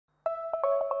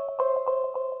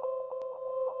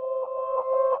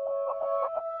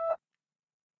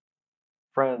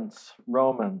friends,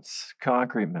 Romans,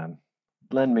 concrete men,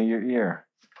 lend me your ear.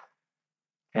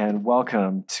 And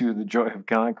welcome to the Joy of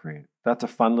Concrete. That's a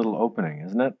fun little opening,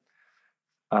 isn't it?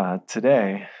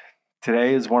 Today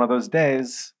is one of those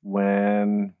days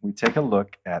when we take a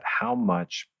look at how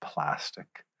much plastic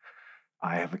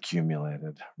I have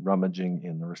accumulated rummaging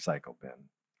in the recycle bin.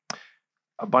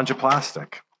 A bunch of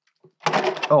plastic.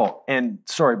 Oh, and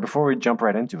sorry, before we jump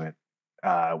right into it,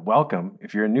 welcome.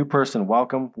 If you're a new person,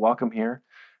 welcome here.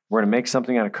 We're going to make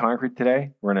something out of concrete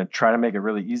today. We're going to try to make it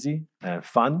really easy and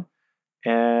fun.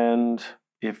 And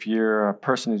if you're a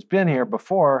person who's been here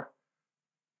before,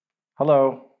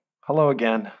 hello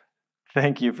again.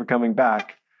 Thank you for coming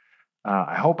back.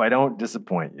 I hope I don't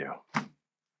disappoint you.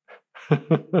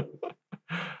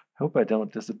 Hope I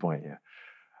don't disappoint you.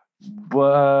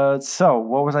 But so,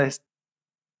 what was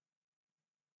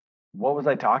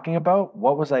I talking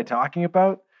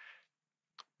about?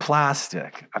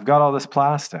 Plastic. I've got all this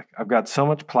plastic. I've got so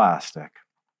much plastic.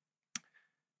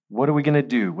 What are we going to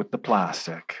do with the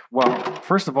plastic? Well,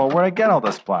 first of all, where'd I get all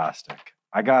this plastic?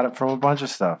 I got it from a bunch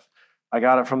of stuff. I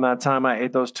got it from that time I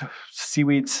ate those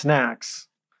seaweed snacks.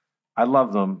 I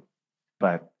love them,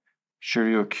 but sure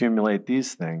you accumulate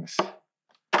these things.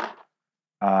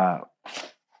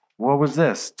 What was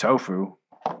this? Tofu.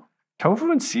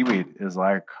 Tofu and seaweed is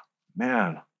like,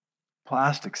 man,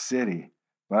 plastic city,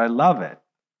 but I love it.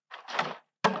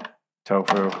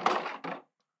 Tofu.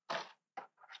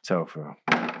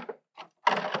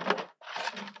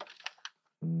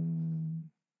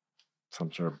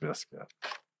 Some sort of biscuit.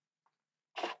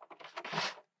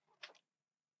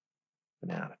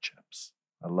 Banana chips.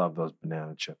 I love those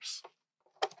banana chips.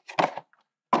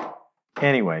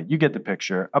 Anyway, you get the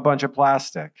picture. A bunch of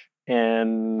plastic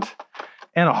and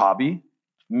a hobby,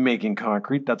 making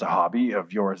concrete. That's a hobby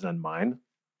of yours and mine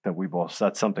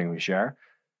that's something we share.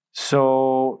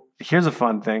 So here's a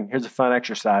fun thing. Here's a fun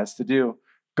exercise to do.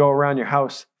 Go around your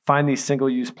house, find these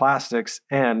single-use plastics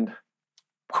and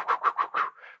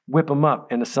whip them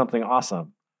up into something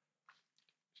awesome.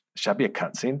 Should that be a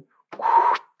cutscene?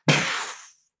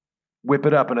 Whip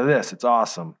it up into this. It's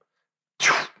awesome.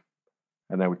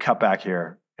 And then we cut back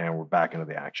here and we're back into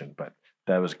the action. But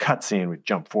that was a cutscene. We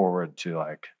jump forward to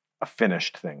like a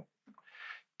finished thing.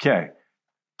 Okay.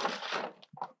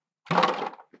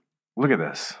 Look at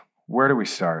this. Where do we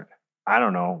start? I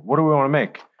don't know. What do we want to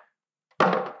make?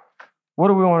 What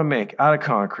do we want to make out of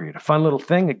concrete? A fun little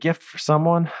thing, a gift for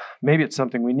someone? Maybe it's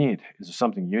something we need. Is there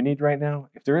something you need right now?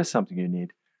 If there is something you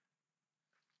need,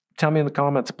 tell me in the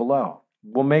comments below.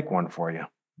 We'll make one for you.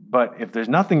 But if there's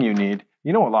nothing you need,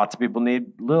 you know what lots of people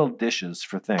need? Little dishes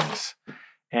for things.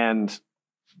 And,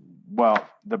 well,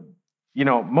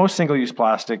 most single-use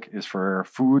plastic is for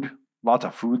food, lots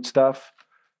of food stuff,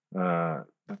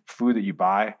 food that you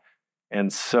buy. And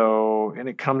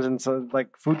it comes in,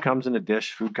 food comes in a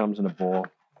dish, food comes in a bowl,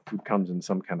 food comes in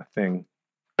some kind of thing.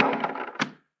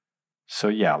 So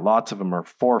yeah, lots of them are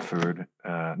for food.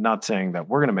 Not saying that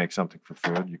we're going to make something for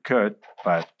food. You could,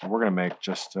 but we're going to make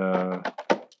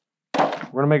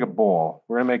we're going to make a bowl.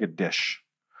 We're going to make a dish.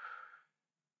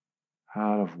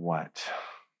 Out of what?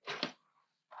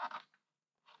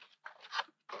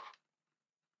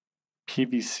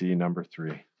 PVC number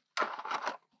 3.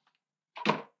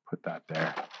 Put that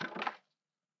there.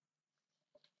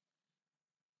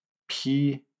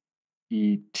 PETE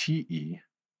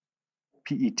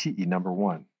number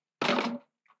 1.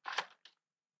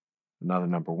 Another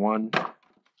number 1.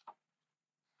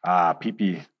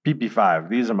 PP5.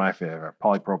 These are my favorite.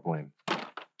 Polypropylene.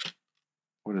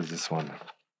 What is this one?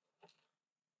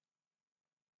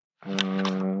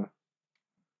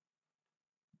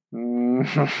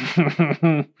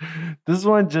 This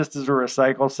one just is a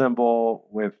recycle symbol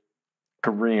with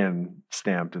Korean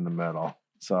stamped in the middle.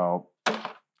 So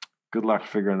good luck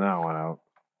figuring that one out.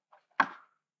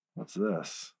 What's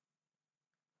this?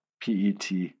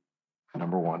 PET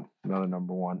number 1. Another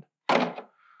number 1.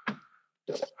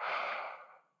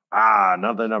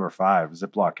 Another number 5.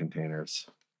 Ziploc containers.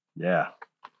 Yeah.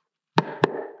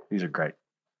 These are great.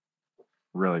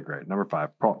 Really great. Number 5.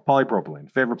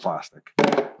 Polypropylene. Favorite plastic.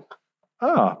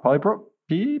 Polypropylene.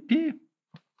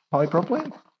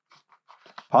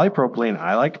 Polypropylene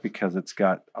I like because it's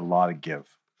got a lot of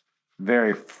give.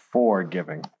 Very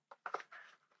forgiving.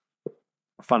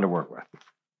 Fun to work with.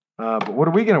 But what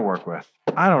are we going to work with?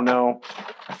 I don't know.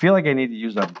 I feel like I need to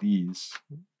use up these.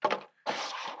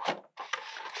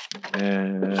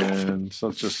 And so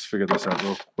let's just figure this out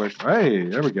real quick. Hey,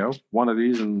 there we go. One of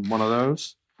these and one of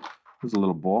those. There's a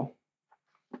little bowl.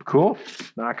 Cool?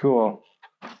 Not cool.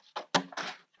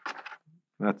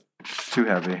 That's too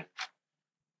heavy.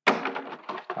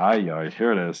 Aye,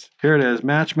 here it is. Here it is.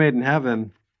 Match made in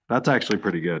heaven. That's actually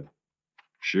pretty good.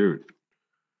 Shoot.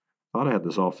 Thought I had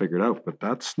this all figured out, but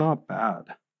that's not bad.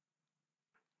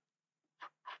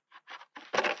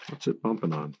 What's it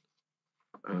bumping on?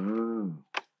 Oh,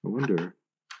 I wonder.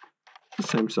 The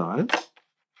same size?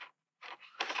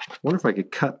 I wonder if I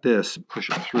could cut this and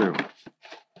push it through.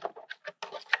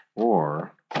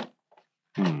 Or,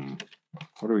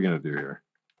 what are we going to do here?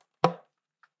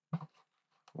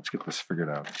 Let's get this figured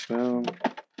out. So,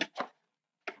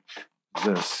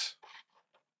 this.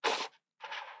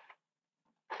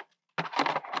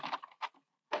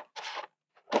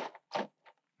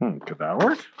 Could that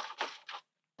work?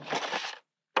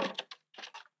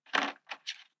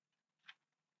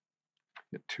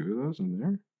 Get two of those in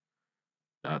there.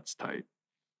 That's tight.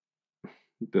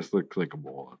 This looks like a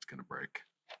bowl that's going to break.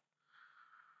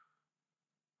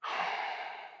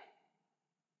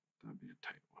 That'd be a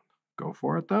tight one. Go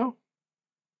for it, though.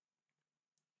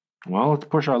 Well, let's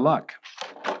push our luck.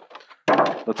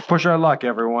 Let's push our luck,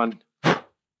 everyone.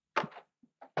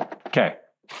 Okay.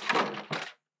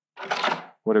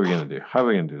 What are we going to do? How are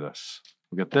we going to do this?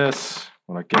 We'll get this.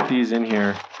 When I get these in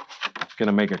here, it's going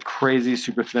to make a crazy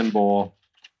super thin bowl.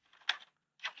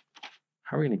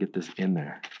 How are we going to get this in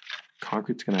there?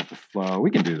 Concrete's going to have to flow.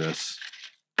 We can do this.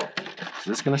 Is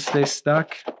this going to stay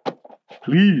stuck?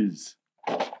 Please.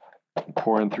 I'm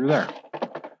pouring through there.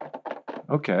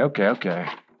 Okay.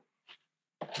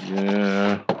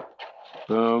 Yeah.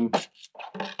 Boom.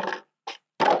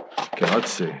 Okay,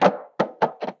 let's see.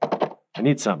 I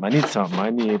need something. I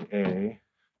need a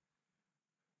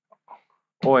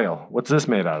oil. What's this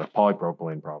made out of?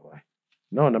 Polypropylene, probably.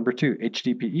 No, number 2,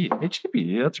 HDPE.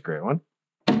 HDPE, that's a great one.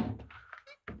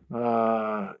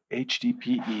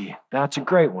 HDPE, that's a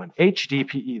great one.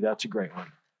 HDPE, that's a great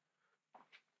one.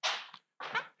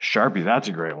 Sharpie, that's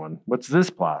a great one. What's this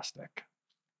plastic?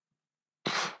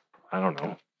 I don't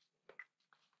know.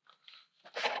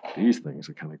 These things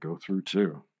that kind of go through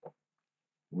too.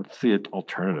 What's the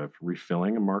alternative?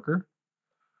 Refilling a marker?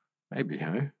 Maybe,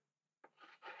 huh?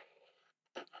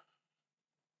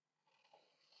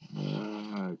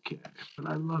 Okay, but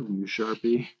I love you,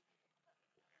 Sharpie.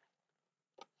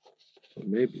 So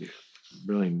maybe a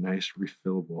really nice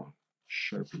refillable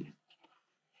Sharpie.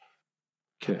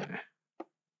 Okay.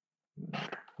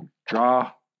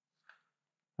 Draw.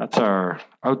 That's our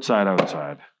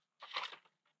outside.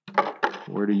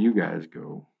 Where do you guys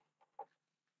go?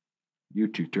 You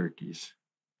two turkeys.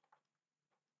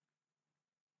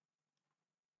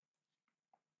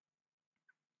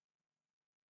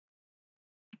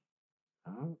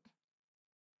 Out.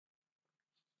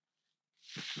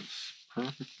 This is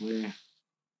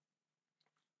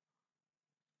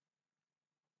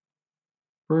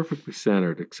perfectly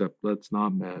centered, except let's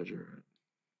not measure it.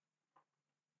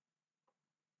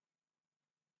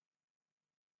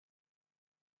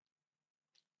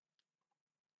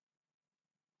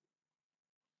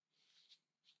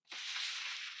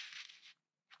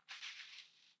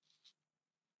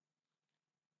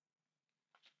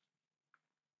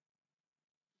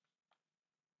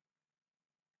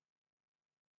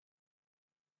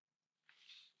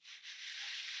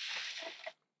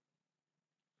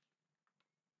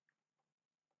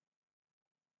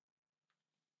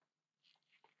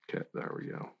 Okay, there we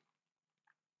go.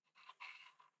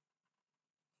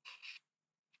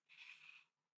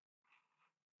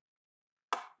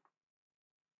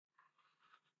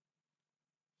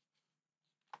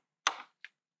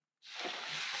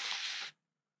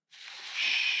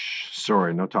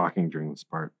 Sorry, no talking during this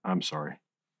part. I'm sorry.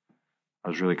 I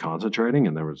was really concentrating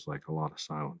and there was like a lot of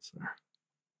silence there.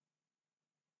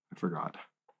 I forgot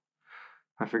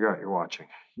you're watching.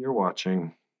 You're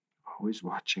watching. Always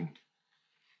watching.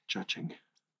 Judging.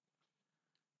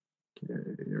 Okay,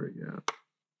 here we go.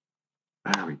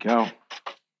 There we go.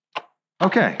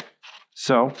 Okay,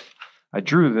 so I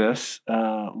drew this it's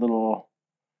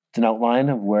an outline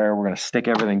of where we're going to stick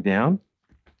everything down.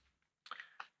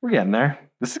 We're getting there.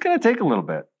 This is going to take a little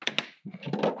bit.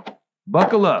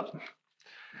 Buckle up.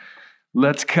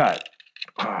 Let's cut.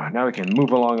 Now we can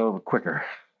move along a little quicker.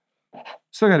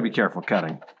 Still got to be careful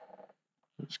cutting.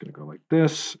 I'm just going to go like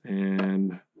this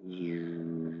and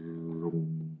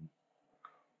zoom.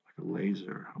 Like a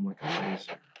laser. I'm like a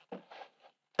laser.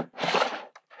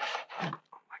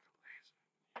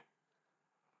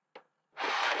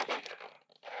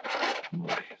 I'm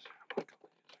like a laser.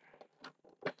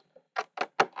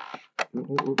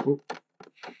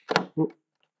 Oh,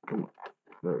 come on.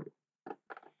 There we go.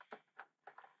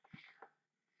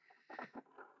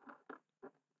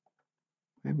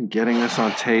 I've been getting this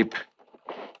on tape,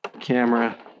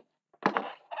 camera.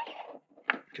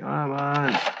 Come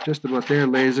on. Just about there,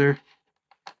 laser.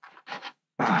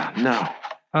 No.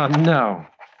 Oh, no.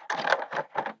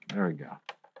 There we go.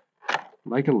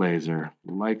 Like a laser.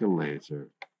 Like a laser.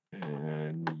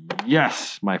 And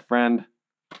yes, my friend.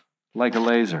 Like a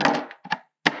laser.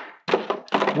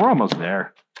 We're almost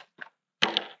there.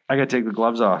 I gotta take the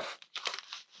gloves off.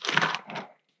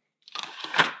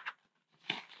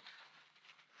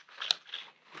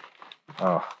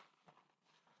 Oh.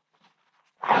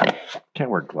 Can't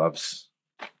wear gloves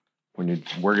when you're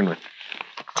working with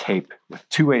tape, with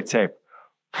two-way tape.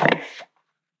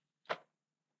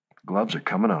 Gloves are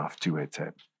coming off, two-way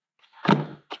tape.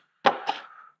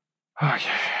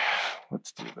 Okay,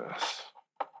 let's do this.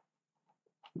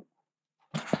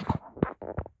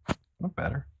 Not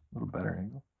better, a little better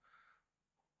angle.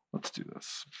 Let's do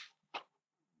this.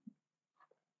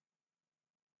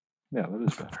 Yeah, that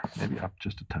is better. Maybe up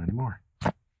just a tiny more.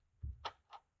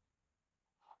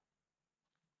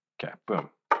 Okay, boom.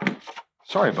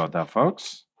 Sorry about that,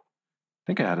 folks. I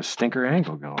think I had a stinker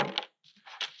angle going.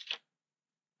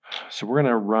 So we're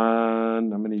gonna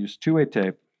run, I'm gonna use two-way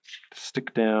tape to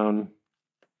stick down.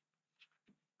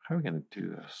 How are we gonna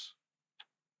do this?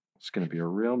 It's gonna be a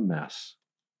real mess.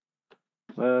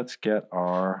 Let's get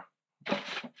our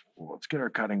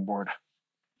cutting board.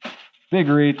 Big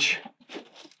reach.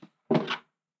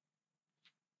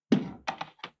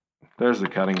 There's the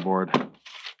cutting board.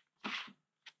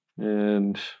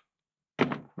 And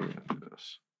we're gonna do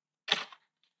this.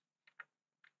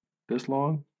 This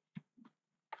long.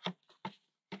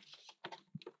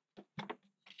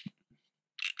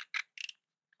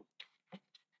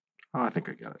 Oh, I think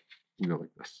I got it. We go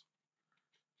like this.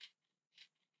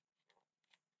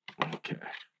 Okay.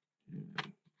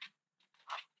 And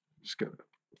just got a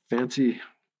fancy.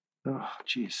 Oh,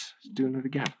 geez, it's doing it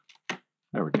again.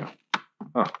 There we go.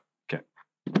 Oh, okay.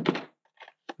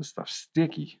 This stuff's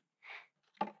sticky.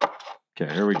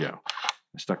 Okay, here we go.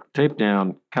 I stuck the tape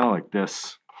down, kind of like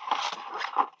this.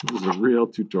 This is a real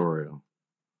tutorial.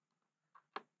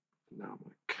 Now I'm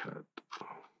gonna cut.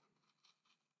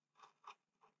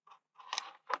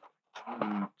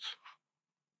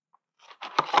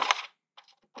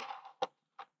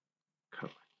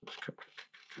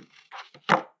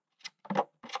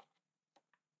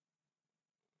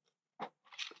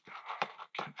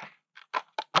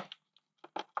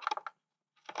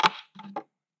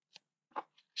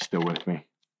 Still with me?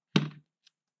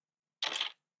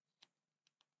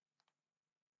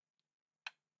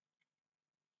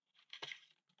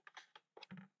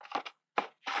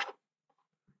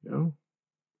 Go.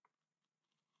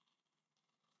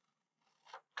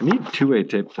 I need two-way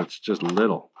tape that's just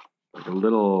little, like a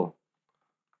little.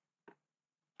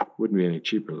 Wouldn't be any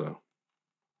cheaper though.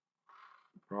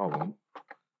 Problem.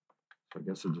 So I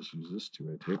guess I'll just use this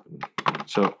two-way tape.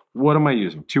 So what am I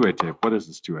using? Two-way tape. What is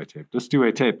this two-way tape? This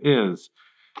two-way tape is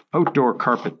outdoor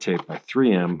carpet tape by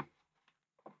 3M.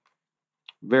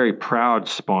 Very proud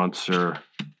sponsor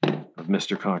of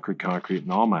Mr. Concrete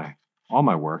and all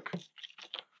my work.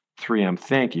 3M,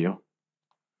 thank you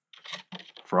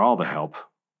for all the help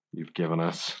you've given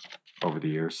us over the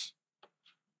years.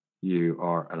 You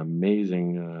are an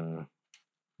amazing,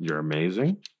 you're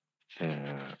amazing.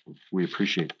 We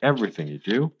appreciate everything you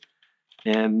do.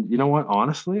 And you know what?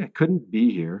 Honestly, I couldn't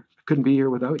be here. I couldn't be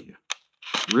here without you.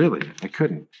 Really, I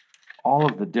couldn't. All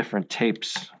of the different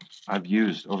tapes I've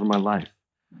used over my life.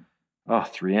 Oh,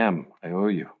 3M, I owe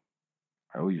you.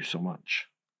 I owe you so much.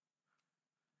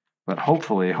 But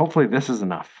hopefully this is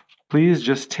enough. Please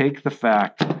just take the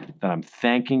fact that I'm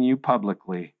thanking you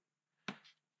publicly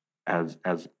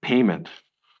as payment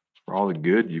for all the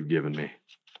good you've given me.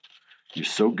 You're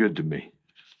so good to me,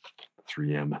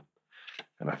 3M.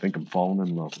 And I think I'm falling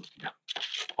in love with you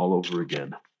all over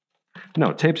again.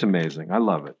 No, tape's amazing. I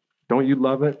love it. Don't you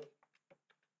love it?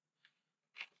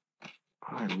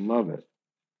 I love it.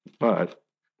 But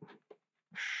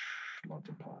lots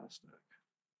of plastic.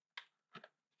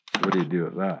 What do you do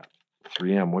with that?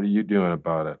 3M, what are you doing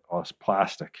about it? All this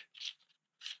plastic.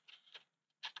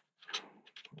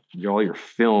 All your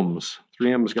films.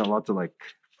 3M's got lots of like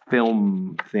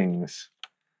film things.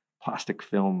 Plastic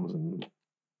films and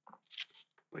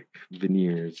like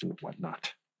veneers and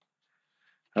whatnot.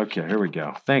 Okay, here we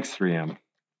go. Thanks, 3M.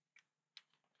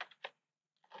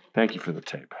 Thank you for the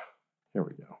tape. Here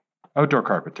we go. Outdoor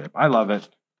carpet tape. I love it.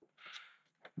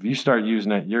 If you start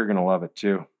using it, you're going to love it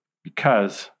too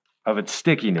because of its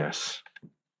stickiness.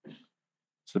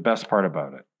 It's the best part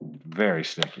about it. Very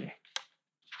sticky.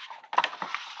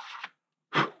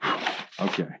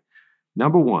 Okay.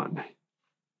 Number one.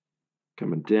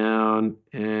 Coming down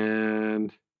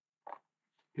and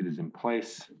it is in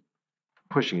place.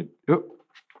 Pushing it. Oh,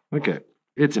 Okay,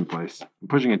 it's in place. I'm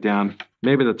pushing it down.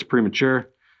 Maybe that's premature.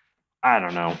 I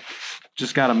don't know.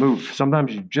 Just gotta move.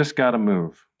 Sometimes you just gotta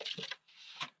move.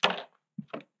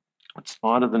 Let's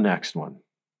on to the next one.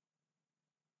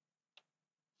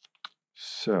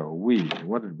 So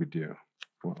what did we do?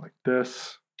 Went like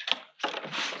this.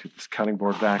 Get this cutting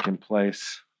board back in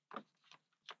place.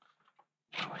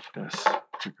 Like this.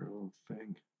 Took our little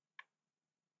thing.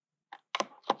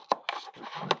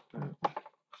 Stuff like that.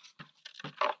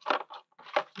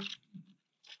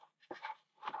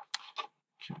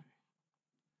 Okay.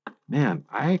 Man,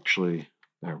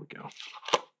 there we go.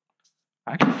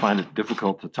 I actually find it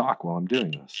difficult to talk while I'm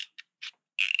doing this.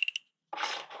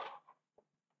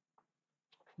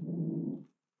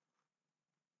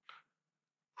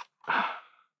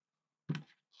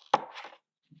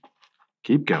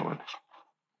 Keep going.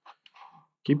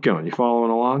 Keep going. You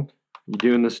following along? You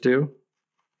doing this too?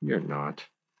 You're not.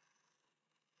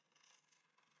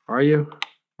 Are you?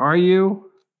 Are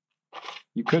you?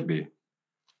 You could be.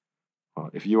 Well,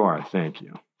 if you are, thank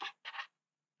you.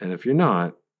 And if you're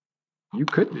not, you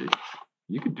could be.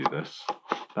 You could do this.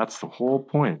 That's the whole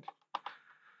point.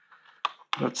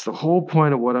 That's the whole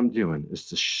point of what I'm doing, is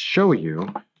to show you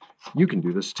you can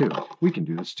do this too. We can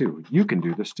do this too. You can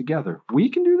do this together. We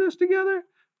can do this together.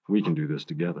 We can do this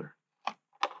together.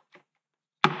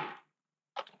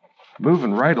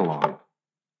 Moving right along.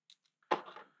 Okay.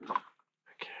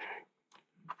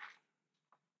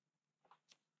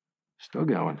 Still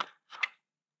going.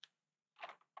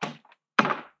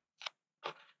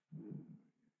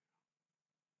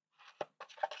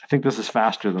 I think this is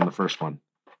faster than the first one.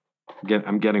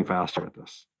 I'm getting faster at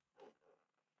this.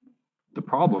 The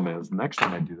problem is, next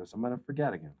time I do this, I'm going to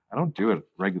forget again. I don't do it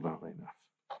regularly enough.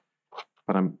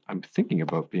 But I'm thinking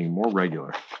about being more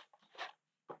regular.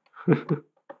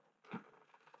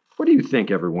 What do you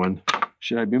think, everyone?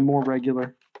 Should I be more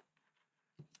regular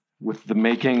with the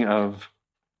making of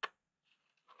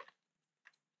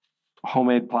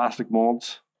homemade plastic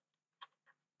molds?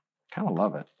 Kind of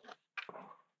love it.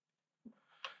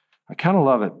 I kind of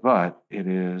love it, but it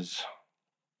is...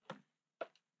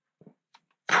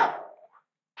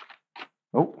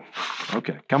 Oh,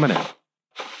 okay, coming in.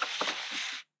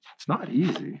 It's not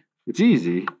easy. It's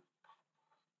easy.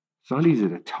 It's not easy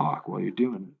to talk while you're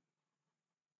doing it.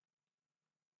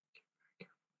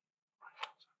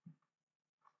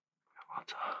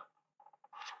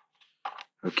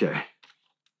 Okay.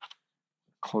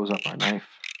 Close up our knife.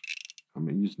 I'm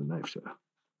going to use the knife to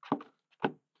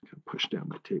push down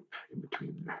my tape in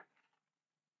between there.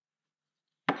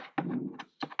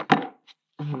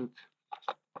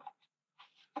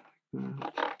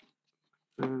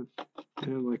 And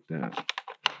like that.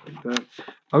 Like that.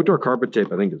 Outdoor carpet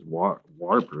tape, I think, is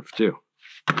waterproof too,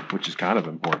 which is kind of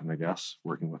important, I guess,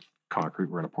 working with concrete.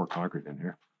 We're going to pour concrete in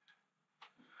here.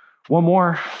 One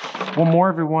more,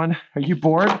 everyone. Are you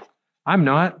bored? I'm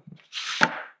not.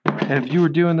 And if you were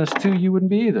doing this too, you wouldn't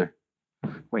be either.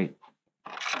 Wait.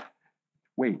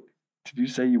 Did you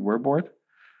say you were bored?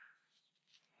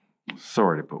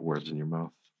 Sorry to put words in your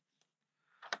mouth.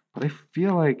 But I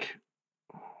feel like,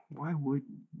 why would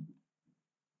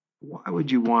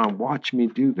you want to watch me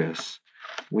do this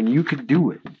when you could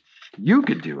do it? You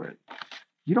could do it.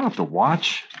 You don't have to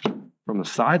watch from the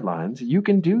sidelines. You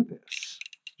can do this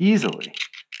easily.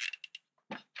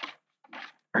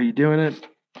 Are you doing it?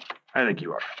 I think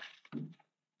you are.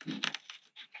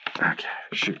 Okay,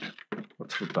 shoot.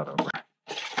 Let's flip that over.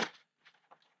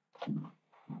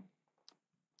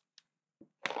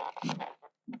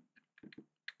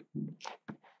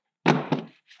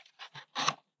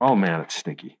 Oh man, it's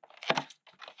sticky.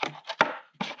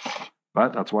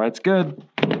 But that's why it's good.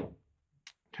 Okay,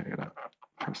 I gotta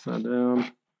press that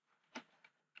down.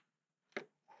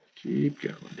 Keep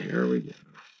going. Here we go.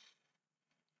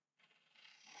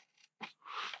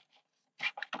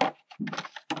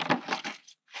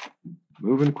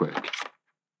 Moving quick.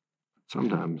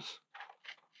 Sometimes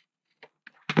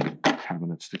having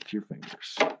it stick to your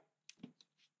fingers.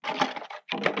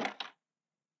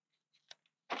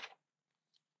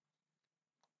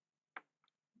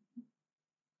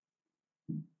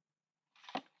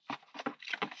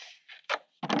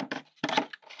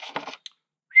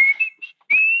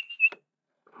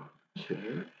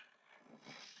 Okay.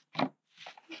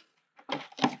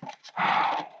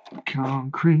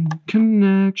 Concrete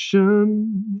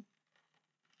connection.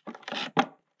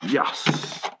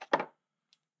 Yes.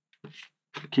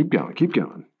 Keep going, keep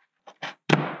going.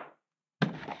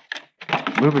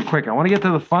 Moving quick. I want to get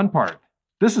to the fun part.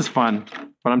 This is fun,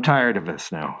 but I'm tired of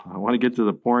this now. I want to get to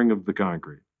the pouring of the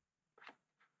concrete.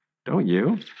 Don't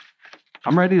you?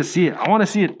 I'm ready to see it. I want to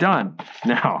see it done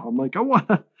now. I'm like,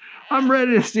 I'm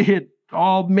ready to see it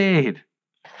all made.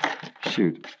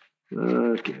 Shoot.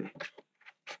 Okay.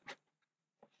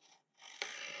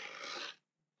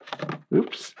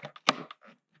 Oops.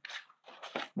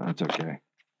 That's okay.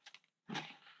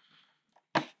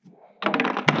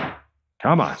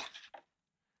 Come on.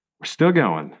 We're still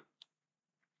going.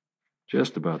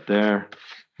 Just about there.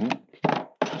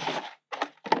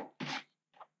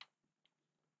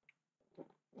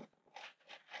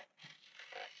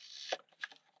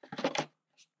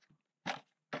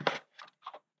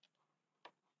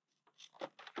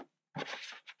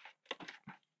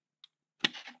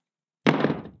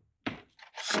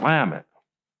 Slam it.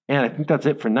 And I think that's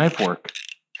it for knife work.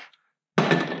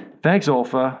 Thanks,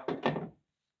 Olfa.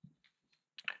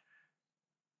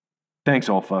 Thanks,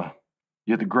 Olfa.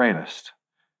 You're the greatest.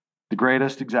 The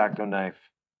greatest X-Acto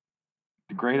knife.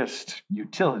 The greatest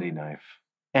utility knife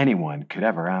anyone could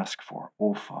ever ask for.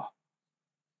 Olfa.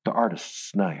 The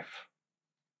artist's knife.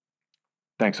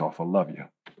 Thanks, Olfa. Love you.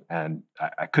 And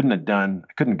I couldn't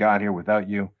got here without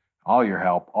you. All your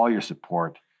help, all your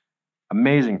support.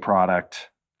 Amazing product.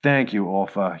 Thank you,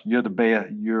 Olfa. You're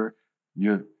the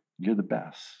you're the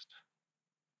best.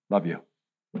 Love you.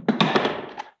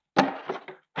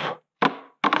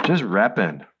 Just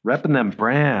repping them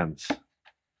brands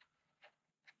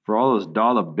for all those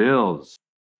dollar bills.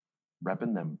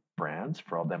 Repping them brands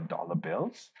for all them dollar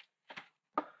bills?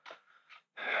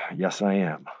 Yes, I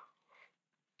am.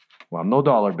 Well, no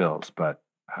dollar bills, but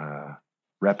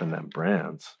repping them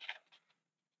brands.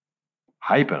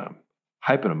 Hyping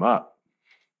them up.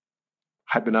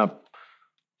 Hyping up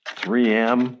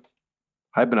 3M.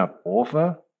 Hyping up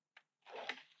Olfa.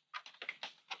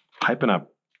 Hyping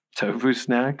up tofu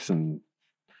snacks and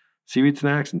seaweed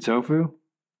snacks and tofu.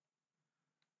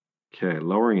 Okay,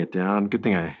 lowering it down. Good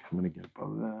thing I'm going to get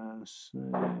above this.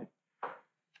 And,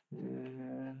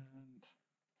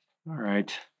 all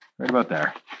right, right about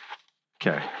there.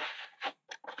 Okay.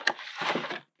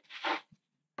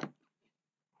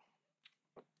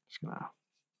 Just going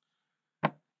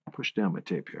to push down my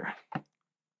tape here.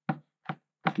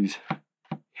 With these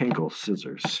Henkel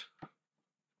scissors.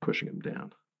 Pushing them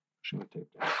down. Pushing the tape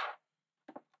down.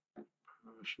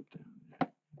 Push it down.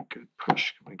 Good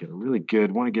push. Want to get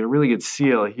a really good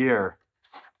seal here.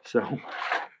 So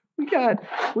we can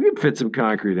fit some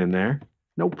concrete in there.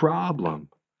 No problem.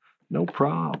 No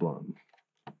problem.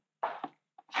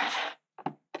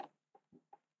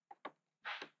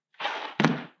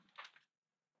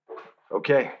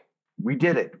 Okay, we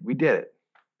did it. We did it.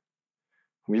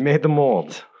 We made the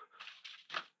mold.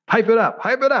 Hype it up.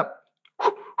 Hype it up.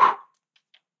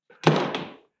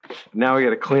 Now we got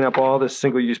to clean up all this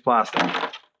single-use plastic.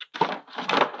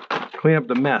 Clean up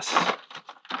the mess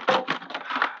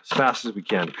as fast as we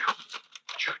can.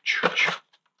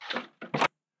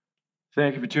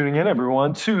 Thank you for tuning in,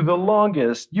 everyone, to the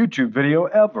longest YouTube video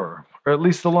ever, or at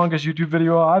least the longest YouTube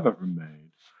video I've ever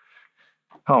made.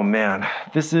 Oh man,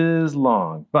 this is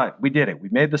long, but we did it. We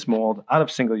made this mold out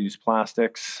of single-use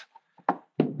plastics.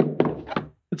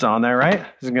 It's on there, right?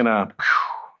 This is gonna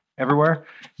everywhere.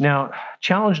 Now,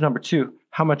 challenge number 2,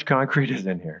 how much concrete is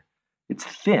in here? It's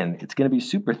thin. It's going to be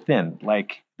super thin.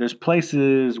 Like, there's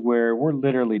places where we're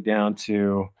literally down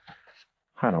to,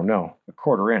 I don't know, a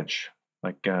 1/4 inch.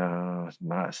 Like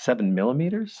 7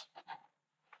 millimeters?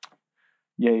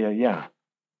 Yeah.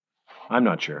 I'm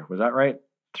not sure. Was that right?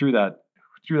 Threw that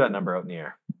number out in the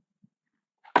air.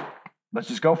 Let's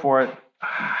just go for it.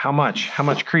 How much? How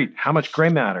much crete? How much gray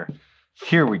matter?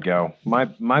 Here we go. My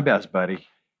best buddy.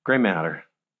 Gray matter.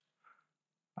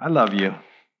 I love you.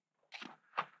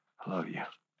 I love you.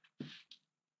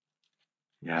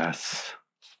 Yes.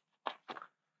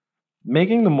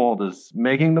 Making the mold is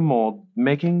making the mold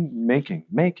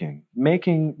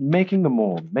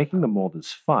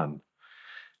is fun.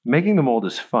 Making the mold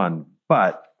is fun,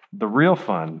 but the real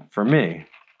fun for me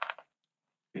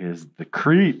is the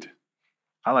crete.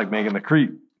 I like making the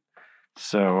crete.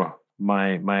 So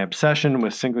my obsession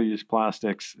with single-use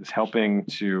plastics is helping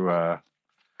to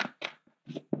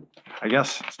I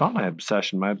guess it's not my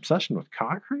obsession. My obsession with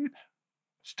concrete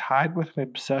is tied with my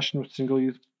obsession with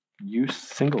single-use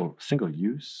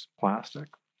plastic.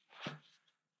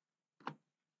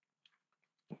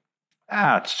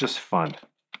 It's just fun.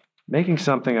 Making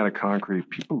something out of concrete,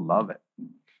 people love it.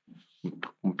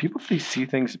 When people see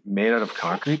things made out of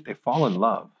concrete, they fall in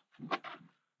love.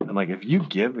 And like, if you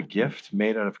give a gift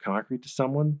made out of concrete to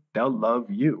someone, they'll love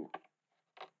you.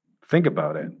 Think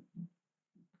about it.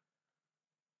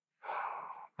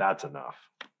 That's enough.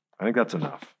 I think that's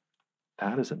enough.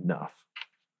 That is enough.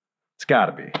 It's got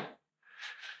to be.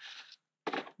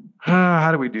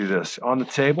 How do we do this? On the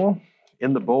table?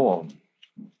 In the bowl?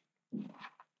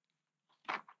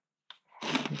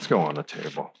 Let's go on the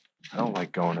table. I don't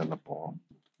like going in the bowl.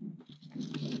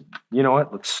 You know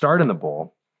what? Let's start in the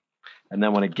bowl. And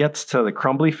then when it gets to the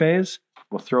crumbly phase,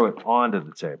 we'll throw it onto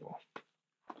the table.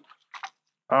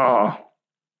 Oh.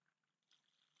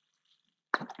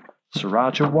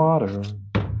 Sriracha water.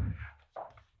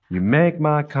 You make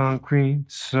my concrete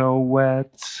so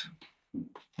wet.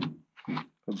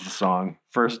 That's the song.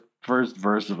 First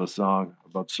verse of a song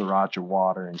about sriracha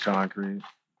water and concrete.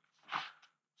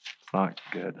 It's not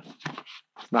good.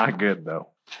 It's not good though.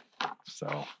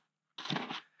 So,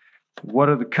 what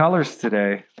are the colors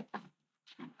today?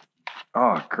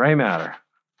 Oh, gray matter.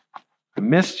 I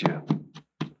missed you.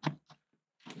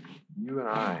 You and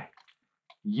I.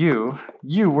 You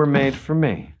were made for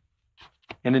me.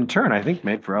 And in turn, I think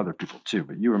made for other people too,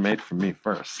 but you were made for me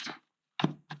first.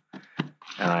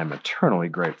 And I'm eternally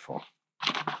grateful.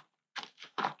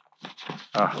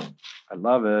 Oh, I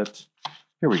love it.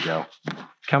 Here we go.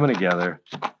 Coming together.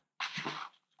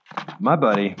 My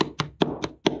buddy,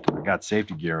 I got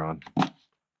safety gear on.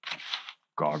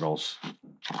 Goggles,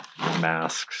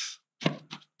 masks,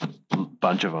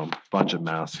 bunch of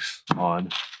masks on,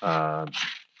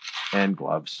 and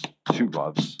gloves, 2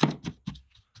 gloves.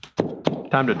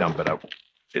 Time to dump it out.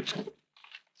 It's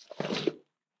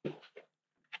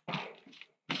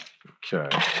okay.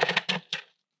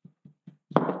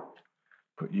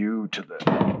 Put you to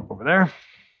the over there.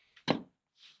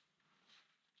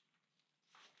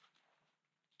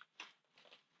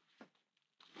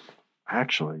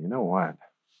 Actually, you know what?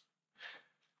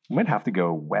 We might have to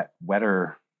go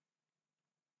wetter.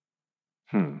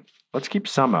 Let's keep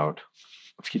some out.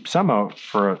 Let's keep some out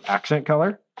for accent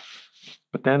color.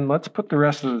 But then let's put the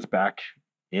rest of this back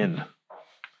in.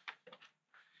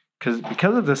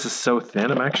 Because of this is so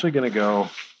thin, I'm going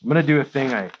to do a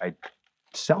thing I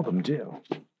seldom do.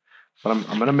 But I'm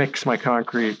going to mix my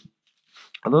concrete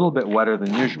a little bit wetter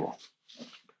than usual.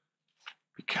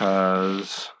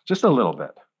 Because, just a little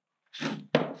bit.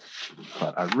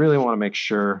 But I really want to make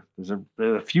sure there's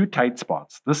a few tight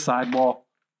spots. This sidewall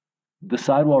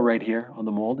right here on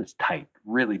the mold is tight,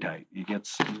 really tight. It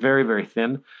gets very, very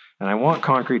thin. And I want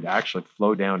concrete to actually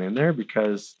flow down in there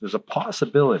because there's a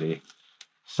possibility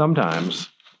sometimes,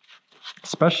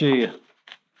 especially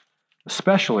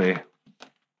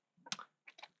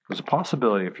there's a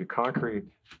possibility if your concrete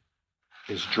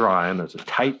is dry and there's a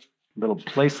tight little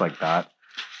place like that,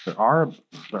 there are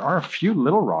a few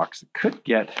little rocks that could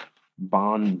get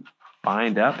bind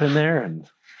up in there and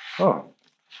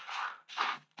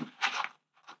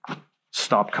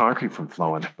stop concrete from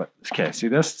flowing. But okay, see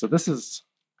this? So this is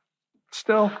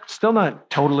still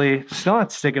not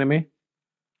sticking to me.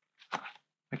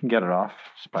 I can get it off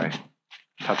just by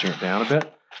touching it down a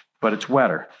bit, but it's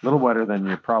wetter, a little wetter than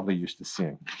you're probably used to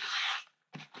seeing.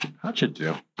 That should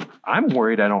do. I'm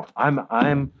worried I don't have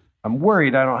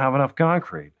enough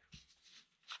concrete.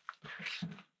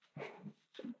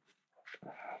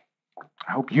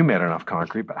 I hope you made enough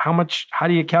concrete, but how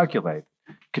do you calculate?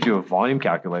 You could do a volume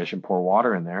calculation, pour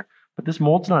water in there, but this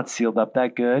mold's not sealed up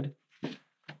that good.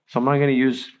 So I'm not going to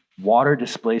use water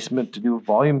displacement to do a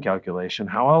volume calculation.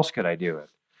 How else could I do it?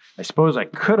 I suppose I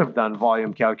could have done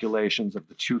volume calculations of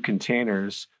the 2 container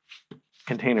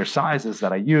sizes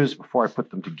that I used before I put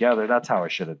them together. That's how I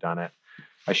should have done it.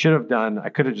 I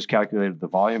could have just calculated the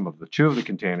volume of the 2 of the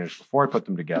containers before I put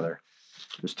them together.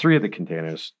 There's 3 of the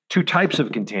containers, 2 types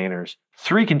of containers,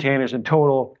 3 containers in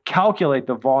total. Calculate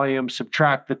the volume,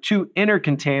 subtract the 2 inner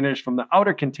containers from the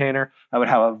outer container. I would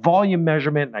have a volume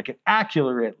measurement and I can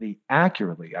accurately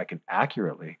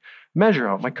measure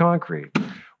out my concrete.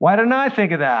 Why didn't I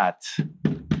think of that?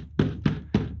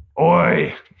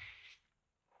 Oi.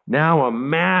 Now I'm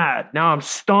mad. Now I'm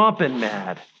stomping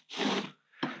mad.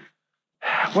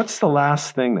 What's the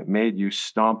last thing that made you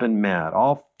stomping mad?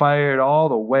 All fired all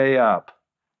the way up.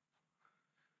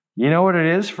 You know what it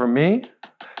is for me?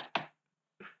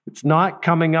 It's not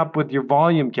coming up with your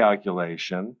volume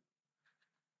calculation.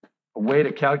 A way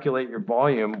to calculate your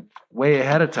volume way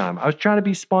ahead of time. I was trying to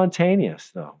be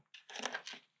spontaneous, though.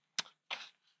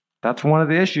 That's one of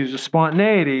the issues with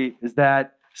spontaneity, is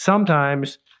that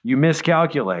sometimes you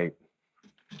miscalculate.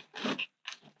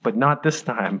 But not this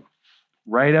time.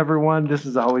 Right, everyone? This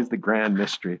is always the grand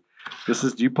mystery. Do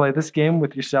you play this game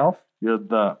with yourself?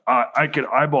 You're I could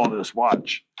eyeball this,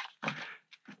 watch.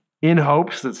 In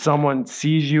hopes that someone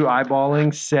sees you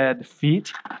eyeballing said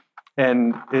feat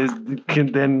and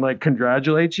can then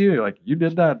congratulate you. You're like, you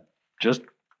did that just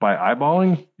by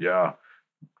eyeballing? Yeah.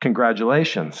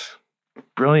 Congratulations.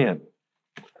 Brilliant.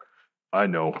 I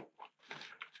know.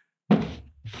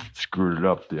 screwed it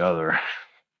up the other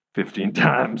 15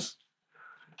 times.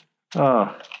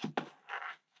 Oh,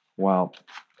 well,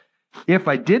 if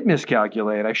I did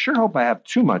miscalculate, I sure hope I have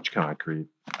too much concrete.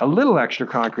 A little extra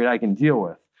concrete I can deal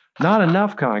with. Not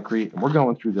enough concrete, and we're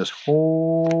going through this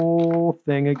whole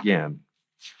thing again.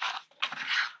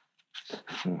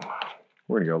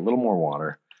 We're gonna go a little more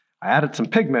water. I added some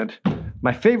pigment.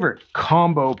 My favorite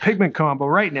pigment combo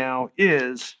right now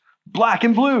is black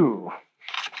and blue.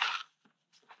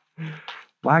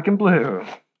 Black and blue.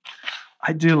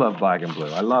 I do love black and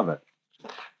blue. I love it.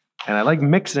 And I like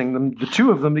mixing them, the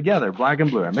two of them together, black and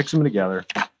blue. I mix them together.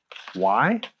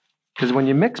 Why? Because when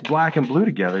you mix black and blue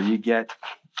together, you get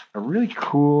a really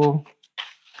cool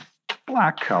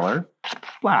black color,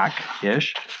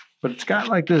 black-ish, but it's got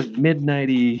like this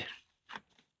midnighty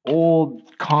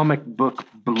old comic book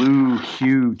blue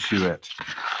hue to it.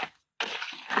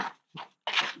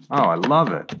 Oh, I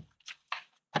love it.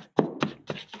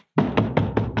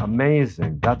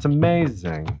 Amazing. That's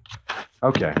amazing.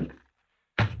 Okay.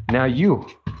 Now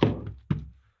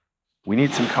we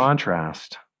need some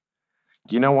contrast.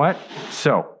 You know what?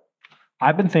 So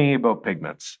I've been thinking about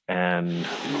pigments, and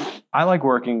I like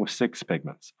working with 6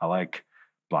 pigments. I like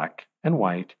black and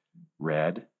white,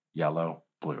 red, yellow,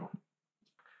 blue.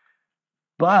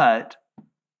 But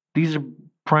these are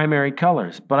primary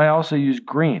colors, but I also use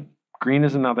green. Green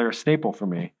is another staple for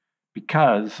me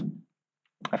because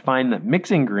I find that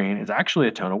mixing green is actually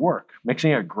a ton of work.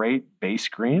 Mixing a great base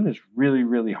green is really,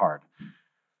 really hard.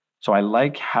 So I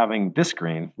like having this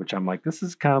green, which I'm like, this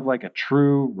is kind of like a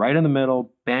true, right in the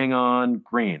middle, bang on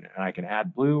green. And I can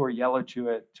add blue or yellow to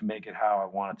it to make it how I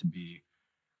want it to be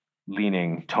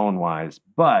leaning tone-wise.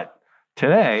 But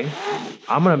today,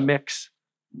 I'm gonna mix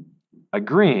a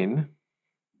green,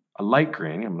 a light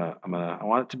green. I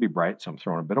want it to be bright, so I'm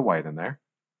throwing a bit of white in there.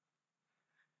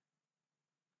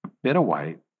 A bit of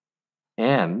white,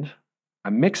 and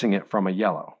I'm mixing it from a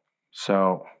yellow.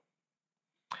 So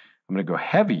I'm going to go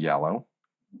heavy yellow,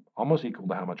 almost equal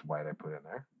to how much white I put in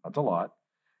there. That's a lot.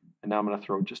 And now I'm going to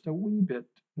throw just a wee bit.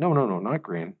 No, not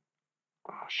green.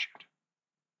 Oh, shoot.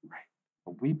 Right.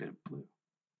 A wee bit of blue.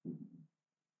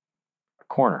 A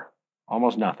corner.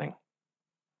 Almost nothing.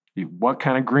 What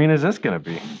kind of green is this going to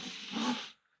be?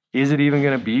 Is it even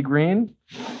going to be green?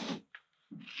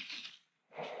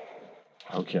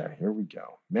 Okay, here we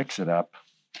go. Mix it up.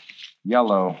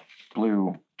 Yellow,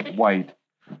 blue, white.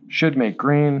 Should make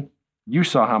green. You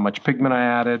saw how much pigment I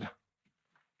added.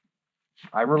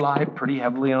 I rely pretty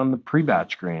heavily on the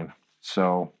pre-batch green.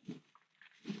 So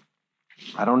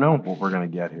I don't know what we're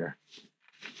going to get here.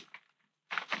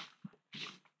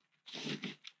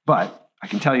 But I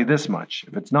can tell you this much.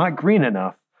 If it's not green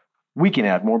enough, we can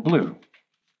add more blue.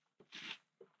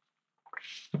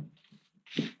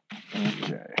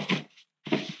 Okay.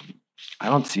 I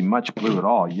don't see much blue at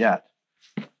all yet.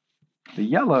 The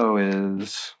yellow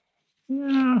is,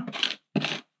 not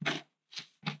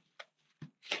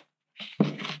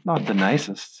the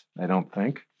nicest, I don't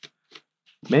think.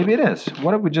 Maybe it is.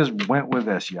 What if we just went with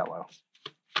this yellow?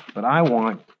 But I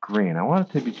want green. I want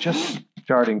it to be just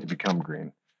starting to become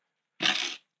green.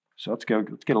 So let's get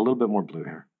a little bit more blue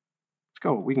here. Let's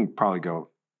go. We can probably go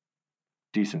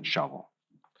decent shovel,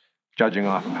 judging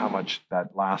off of how much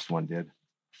that last one did.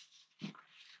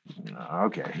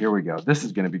 Okay, here we go. This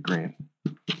is going to be green.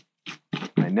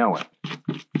 I know it.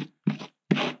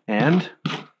 And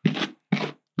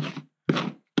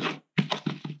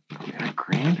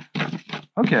green.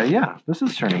 Okay, yeah, this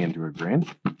is turning into a green.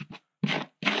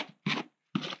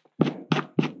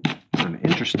 What an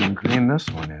interesting green this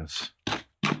one is.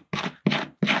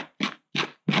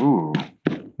 Ooh,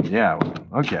 yeah,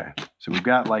 okay. So we've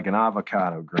got like an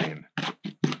avocado green.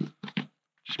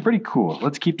 Which is pretty cool.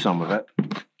 Let's keep some of it.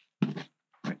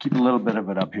 I keep a little bit of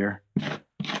it up here. But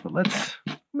I'm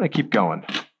gonna keep going.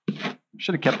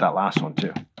 Should have kept that last one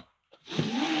too.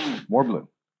 More blue.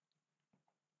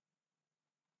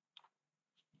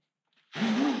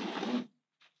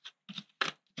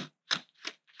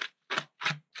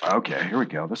 Okay, here we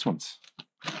go. This one's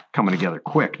coming together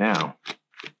quick now.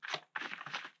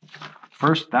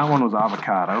 First, that one was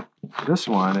avocado. This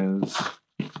one is,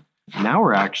 now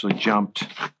we're actually jumped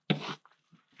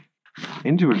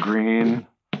into a green,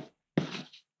 a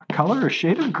color, a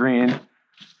shade of green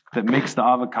that makes the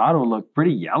avocado look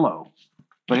pretty yellow.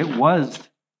 But it was,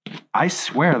 I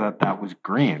swear that was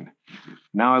green.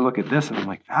 Now I look at this and I'm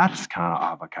like, that's kind of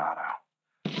avocado.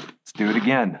 Let's do it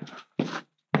again.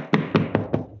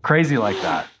 Crazy like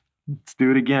that. Let's do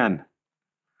it again.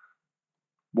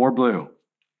 More blue.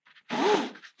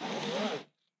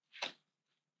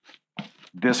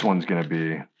 This one's going to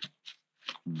be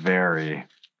very,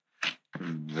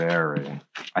 very,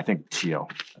 I think, teal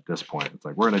at this point. It's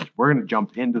like we're gonna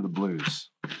jump into the blues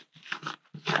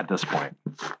at this point.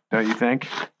 Don't you think?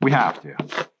 We have to.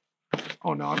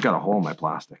 Oh no, I've got a hole in my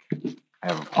plastic. I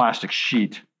have a plastic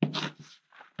sheet that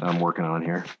I'm working on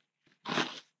here.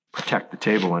 Protect the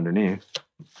table underneath,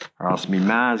 or else me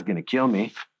ma's gonna kill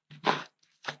me.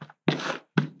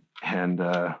 And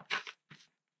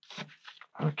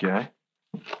okay,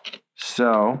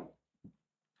 so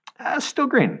it's still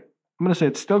green. I'm gonna say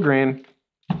it's still green.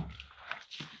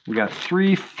 We got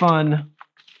 3 fun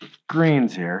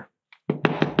greens here.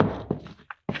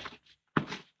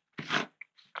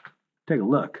 Take a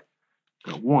look.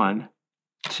 Got 1,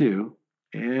 2,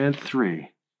 and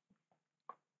 3.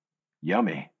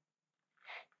 Yummy.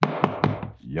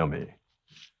 Yummy.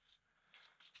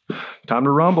 Time to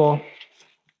rumble.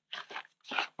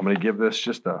 I'm gonna give this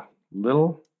just a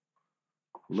little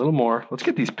more. Let's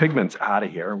get these pigments out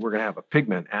of here. We're gonna have a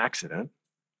pigment accident.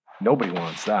 Nobody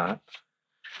wants that.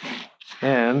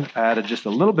 And I added just a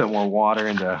little bit more water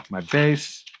into my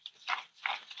base.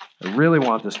 I really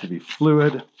want this to be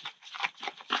fluid,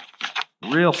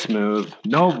 real smooth,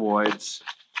 no voids.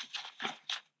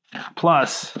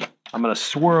 Plus, I'm gonna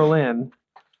swirl in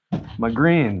my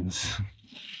greens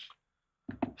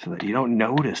so that you don't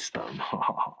notice them.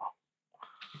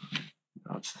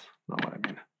 That's not what I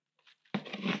mean.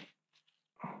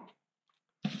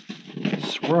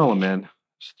 Swirl them in,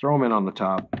 just throw them in on the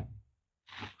top.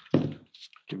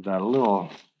 Give that a little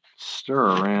stir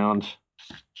around.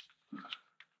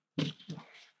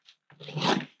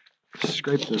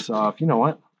 Scrape this off. You know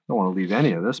what? Don't want to leave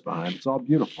any of this behind. It's all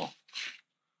beautiful.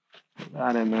 Put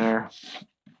that in there.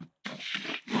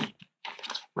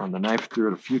 Run the knife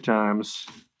through it a few times.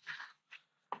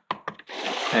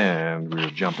 And we're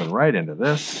jumping right into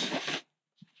this.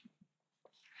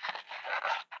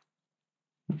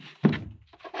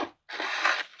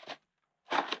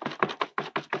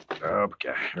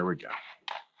 Okay, here we go.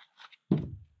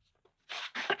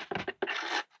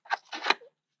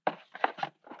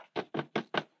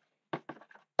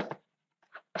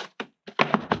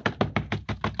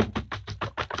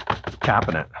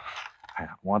 Tapping it. I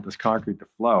want this concrete to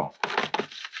flow.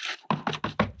 Let's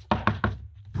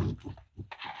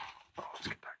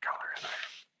get that color in there.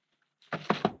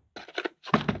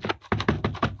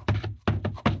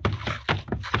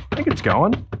 I think it's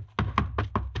going.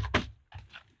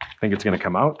 Think it's going to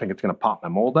come out. Think it's going to pop my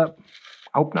mold up.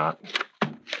 Hope not.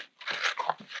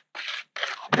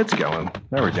 It's going.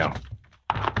 There we go.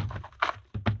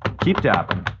 Keep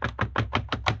tapping.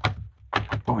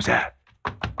 What was that?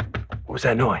 What was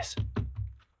that noise?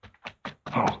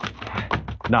 Oh,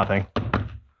 nothing.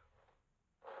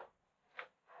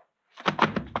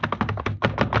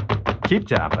 Keep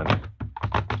tapping.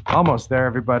 Almost there,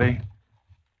 everybody.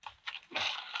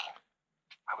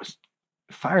 I was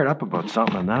fired up about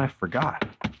something and then I forgot.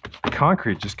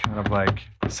 Concrete just kind of like,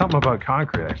 something about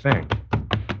concrete, I think.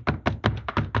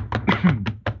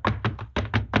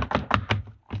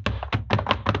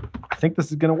 I think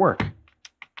this is gonna work.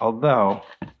 Although,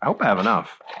 I hope I have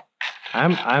enough.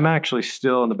 I'm actually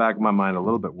still in the back of my mind a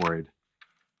little bit worried.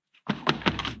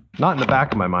 Not in the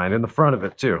back of my mind, in the front of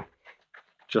it too.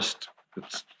 Just,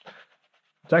 it's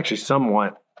actually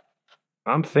somewhat,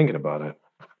 I'm thinking about it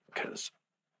because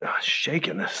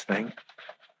shaking this thing.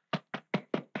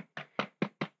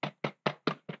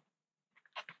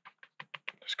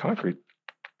 There's concrete.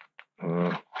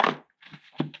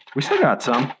 We still got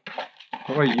some.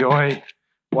 Oi, yoy.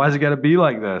 Why's it gotta be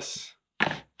like this?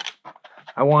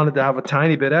 I wanted to have a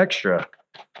tiny bit extra.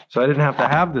 So I didn't have to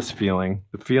have this feeling.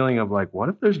 The feeling of like, what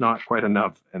if there's not quite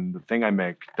enough and the thing I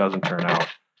make doesn't turn out?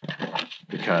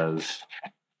 Because,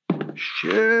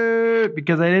 shit,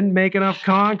 because I didn't make enough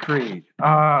concrete.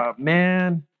 Ah,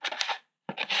 man.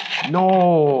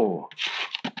 No.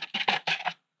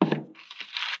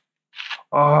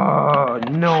 Oh,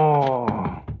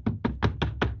 no.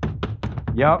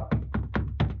 Yep,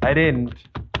 I didn't.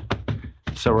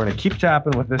 So we're gonna keep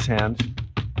tapping with this hand.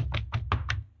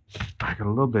 I got a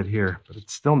little bit here, but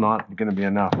it's still not gonna be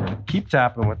enough. We're gonna keep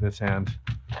tapping with this hand.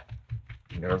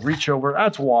 I'm gonna reach over,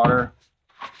 that's water.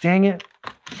 Dang it.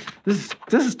 This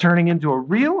is turning into a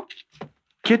real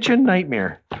kitchen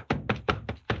nightmare.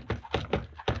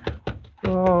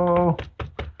 Oh,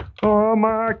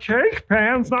 my cake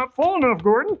pan's not full enough,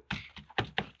 Gordon.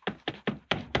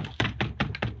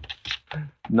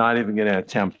 Not even gonna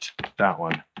attempt that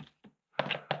one.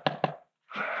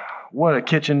 What a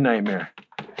kitchen nightmare.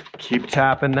 Keep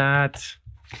tapping that.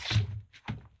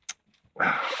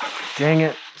 Dang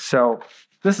it. So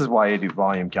this is why you do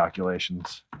volume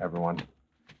calculations, everyone.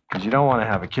 Because you don't want to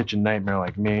have a kitchen nightmare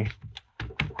like me.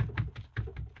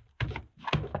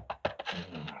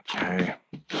 Okay.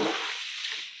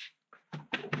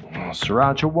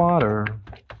 Sriracha water.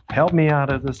 Help me out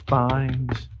of this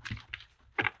bind.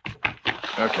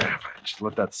 Okay, just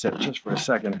let that sit just for a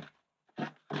second.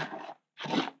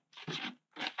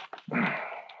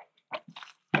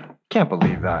 Can't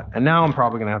believe that. And now I'm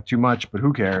probably gonna have too much, but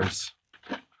who cares?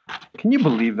 Can you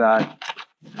believe that?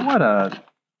 What an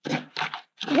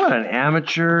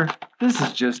amateur. This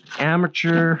is just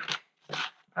amateur.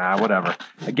 Whatever.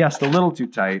 I guessed a little too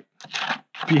tight.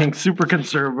 Being super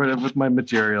conservative with my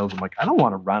materials. I'm like, I don't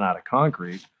want to run out of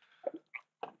concrete.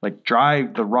 Like dry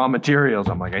the raw materials.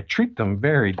 I'm like, I treat them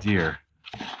very dear.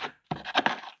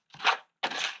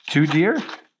 Too dear?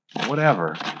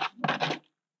 Whatever.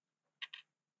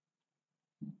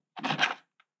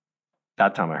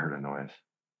 That time I heard a noise.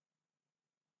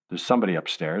 There's somebody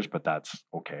upstairs, but that's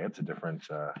okay. It's a different,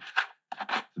 I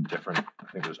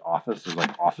think there's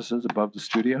like offices above the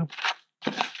studio.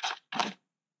 I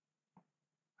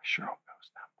sure hope that was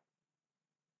them.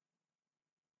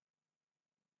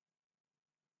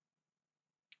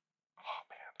 Oh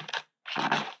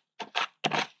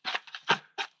man.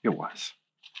 It was.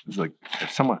 It was like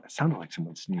it sounded like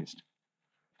someone sneezed.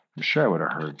 I'm sure I would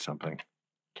have heard something.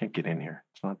 Can't get in here.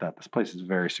 It's not that. This place is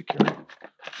very secure.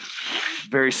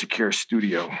 Very secure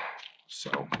studio.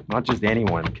 So not just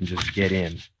anyone can just get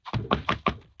in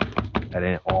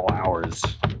at all hours.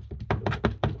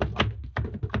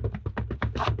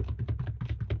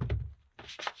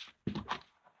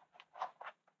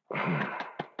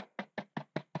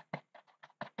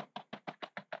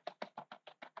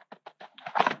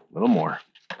 A little more.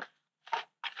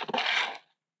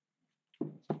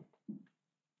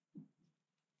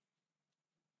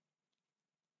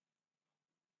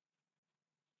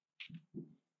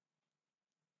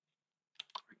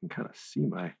 I can kind of see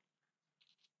I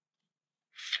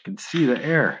can see the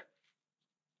air.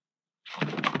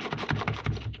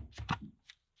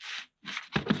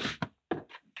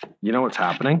 You know what's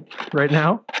happening right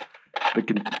now?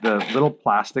 The little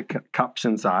plastic cups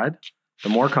inside, the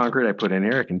more concrete I put in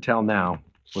here, I can tell now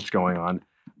what's going on.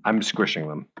 I'm squishing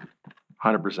them,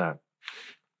 100%.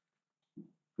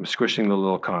 I'm squishing the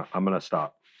little I'm gonna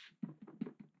stop.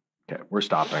 Okay, we're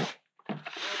stopping.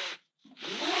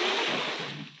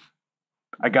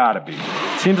 I gotta be.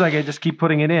 It seems like I just keep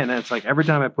putting it in, and it's like every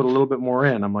time I put a little bit more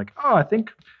in, I'm like, oh, I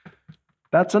think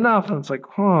that's enough. And it's like,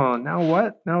 huh, now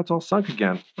what? Now it's all sunk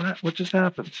again. What just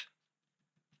happened?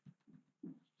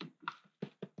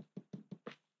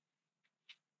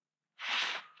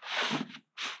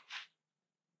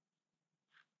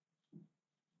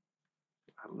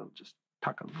 Just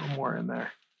tuck a little more in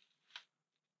there.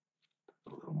 A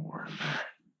little more in there.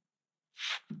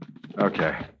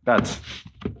 Okay, let's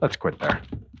quit there.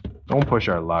 Don't push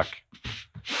our luck.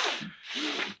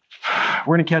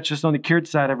 We're gonna catch this on the cured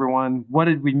side, everyone. What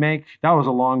did we make? That was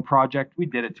a long project. We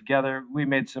did it together. We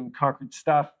made some concrete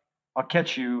stuff. I'll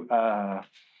catch you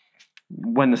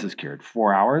when this is cured.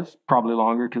 4 hours, probably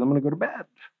longer because I'm gonna go to bed.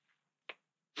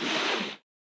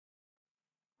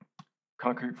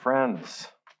 Concrete friends,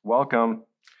 welcome.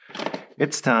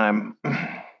 It's time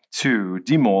to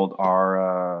demold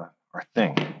our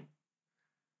thing.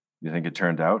 You think it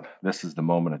turned out? This is the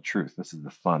moment of truth. This is the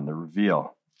fun, the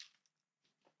reveal.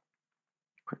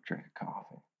 Quick drink of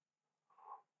coffee.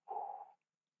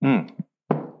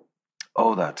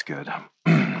 Oh, that's good.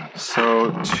 So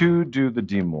to do the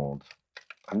demold,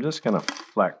 I'm just gonna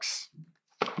flex.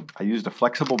 I used a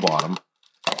flexible bottom.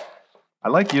 I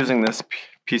like using this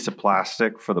piece of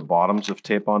plastic for the bottoms of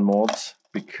tape-on molds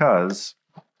because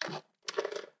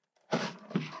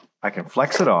I can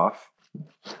flex it off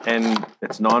and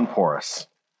it's non-porous,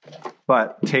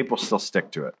 but tape will still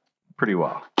stick to it pretty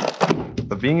well.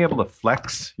 But being able to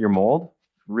flex your mold,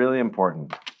 really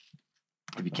important.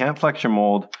 If you can't flex your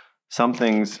mold, some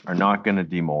things are not going to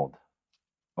demold.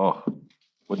 Oh,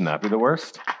 wouldn't that be the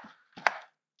worst?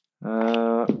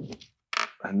 And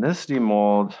this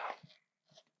demold,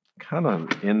 kind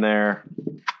of in there.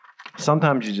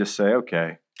 Sometimes you just say,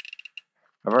 okay,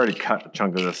 I've already cut a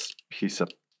chunk of this piece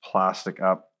of plastic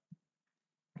up.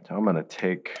 So I'm going to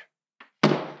take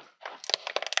the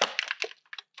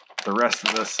rest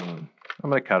of this and I'm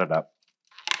going to cut it up.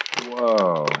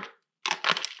 Whoa.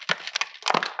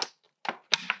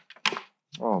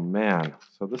 Oh man.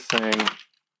 So this thing,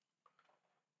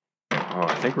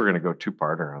 I think we're going to go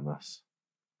two-parter on this.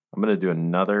 I'm going to do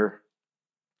another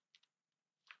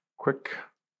quick,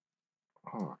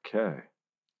 okay.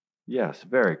 Yes,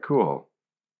 very cool.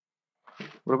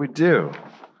 What do we do?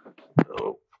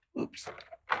 Oh, oops.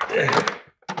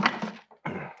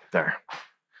 There.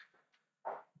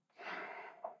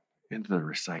 Into the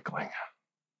recycling.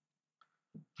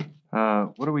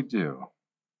 What do we do?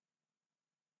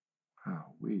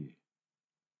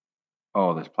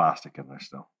 Oh, there's plastic in there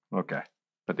still. Okay.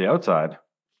 But the outside,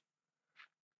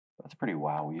 that's pretty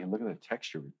wowy. Look at the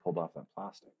texture we pulled off that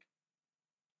plastic.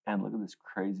 And look at this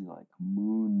crazy like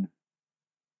moon.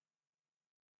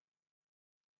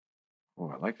 Oh,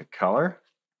 I like the color.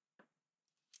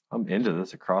 I'm into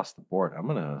this across the board.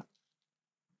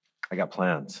 I got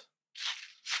plans.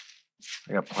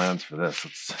 I got plans for this.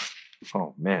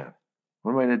 Oh man,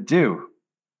 what am I gonna do?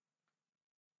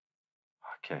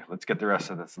 Okay, let's get the rest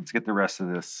of this. Let's get the rest of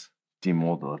this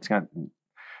demolded.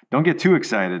 Don't get too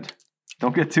excited.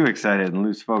 Don't get too excited and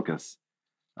lose focus.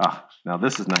 Ah, now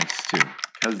this is nice too,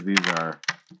 because these are,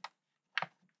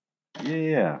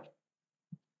 yeah,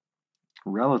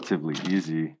 relatively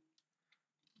easy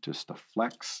just to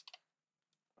flex.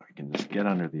 I can just get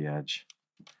under the edge.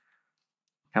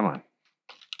 Come on.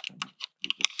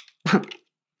 Oh,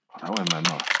 that went in my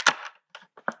mouth.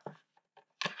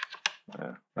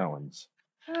 Yeah, that one's,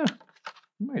 I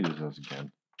might use those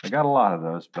again. I got a lot of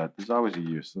those, but there's always a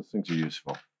use. Those things are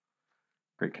useful.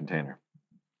 Great container.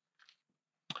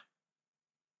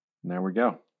 And there we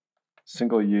go.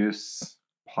 Single use,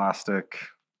 plastic,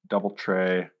 double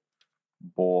tray,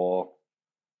 bowl,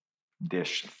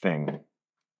 dish thing.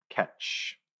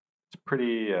 Catch. It's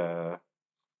pretty, yeah,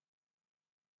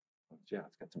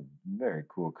 it's got some very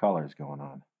cool colors going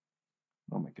on.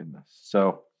 Oh my goodness.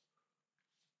 So,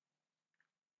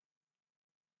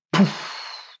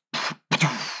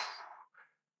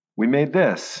 we made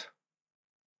this.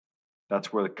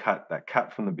 That's where that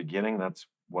cut from the beginning, that's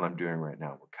what I'm doing right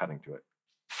now. We're cutting to it.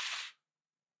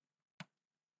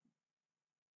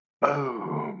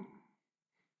 Boom.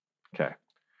 Okay.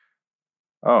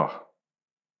 Oh,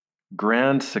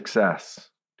 grand success.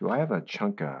 Do I have a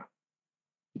chunk of,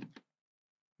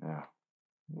 yeah,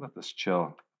 let this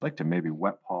chill. I'd like to maybe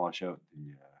wet polish out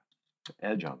the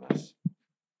edge on this.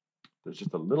 There's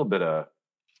just a little bit of,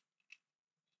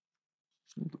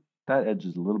 that edge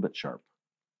is a little bit sharp.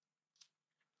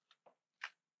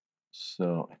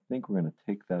 So I think we're going to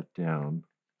take that down.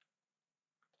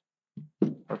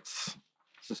 Let's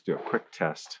just do a quick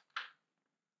test.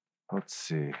 Let's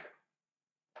see.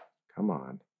 Come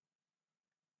on.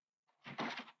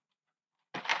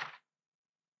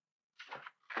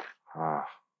 I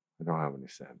don't have any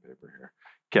sandpaper here.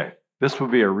 Okay, this will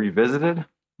be a revisited,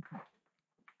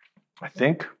 I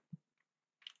think.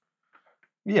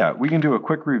 Yeah, we can do a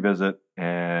quick revisit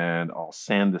and I'll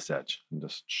sand this edge and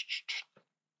just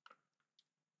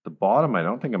the bottom. I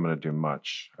don't think I'm going to do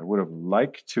much. I would have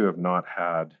liked to have not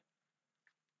had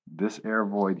this air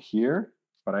void here,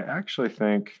 but I actually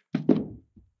think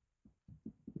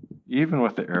even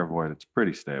with the air void, it's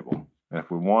pretty stable. And if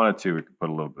we wanted to, we could put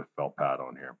a little bit of felt pad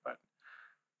on here, but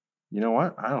you know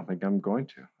what? I don't think I'm going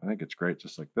to. I think it's great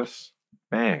just like this.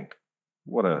 Bang.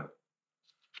 And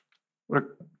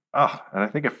I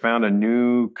think I found a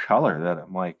new color that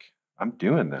I'm like, I'm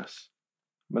doing this.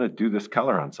 I'm going to do this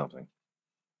color on something.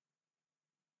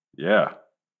 Yeah.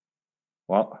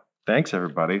 Well, thanks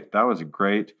everybody. That was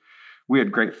we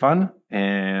had great fun,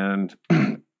 and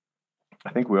I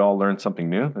think we all learned something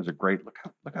new. There's a great, look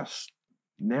how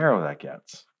narrow that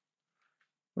gets.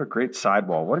 What a great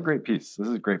sidewall. What a great piece. This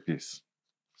is a great piece.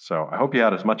 So I hope you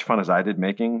had as much fun as I did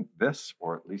making this,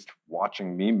 or at least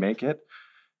watching me make it.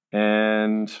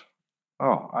 And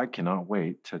oh, I cannot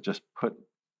wait to just put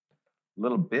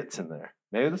little bits in there.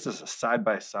 Maybe this is a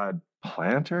side-by-side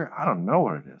planter. I don't know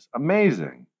what it is.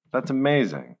 Amazing. That's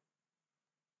amazing.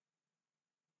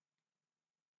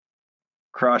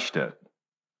 Crushed it.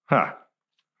 Huh.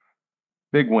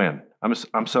 Big win.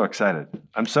 I'm so excited.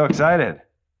 I'm so excited.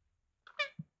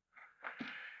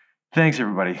 Thanks,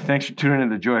 everybody. Thanks for tuning in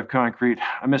to the Joy of Concrete.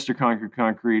 I'm Mr.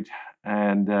 Concrete.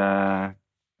 And,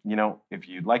 you know, if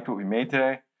you liked what we made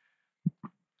today,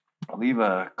 leave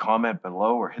a comment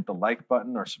below or hit the like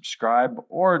button or subscribe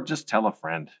or just tell a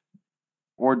friend.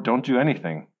 Or don't do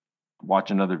anything.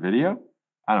 Watch another video.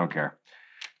 I don't care.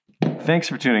 Thanks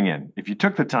for tuning in. If you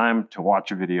took the time to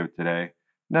watch a video today,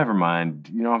 never mind.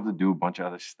 You don't have to do a bunch of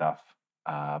other stuff.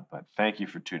 But thank you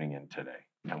for tuning in today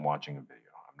and watching a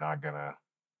video. I'm not going to...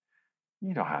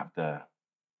 You don't have to.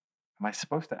 Am I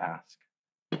supposed to ask?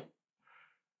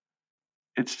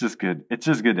 It's just good. It's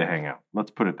just good to hang out.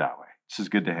 Let's put it that way. It's just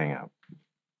good to hang out.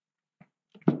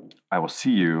 I will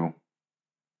see you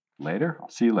later.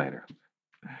 I'll see you later.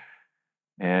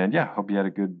 And yeah, hope you had a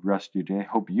good rest of your day.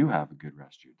 Hope you have a good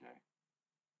rest of your day.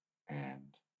 And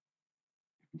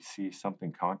if you see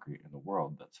something concrete in the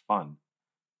world that's fun,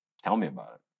 tell me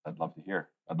about it. I'd love to hear.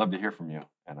 I'd love to hear from you.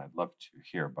 And I'd love to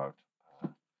hear about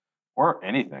or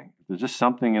anything. If there's just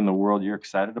something in the world you're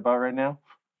excited about right now,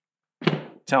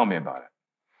 tell me about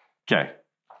it. Okay,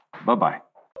 bye-bye.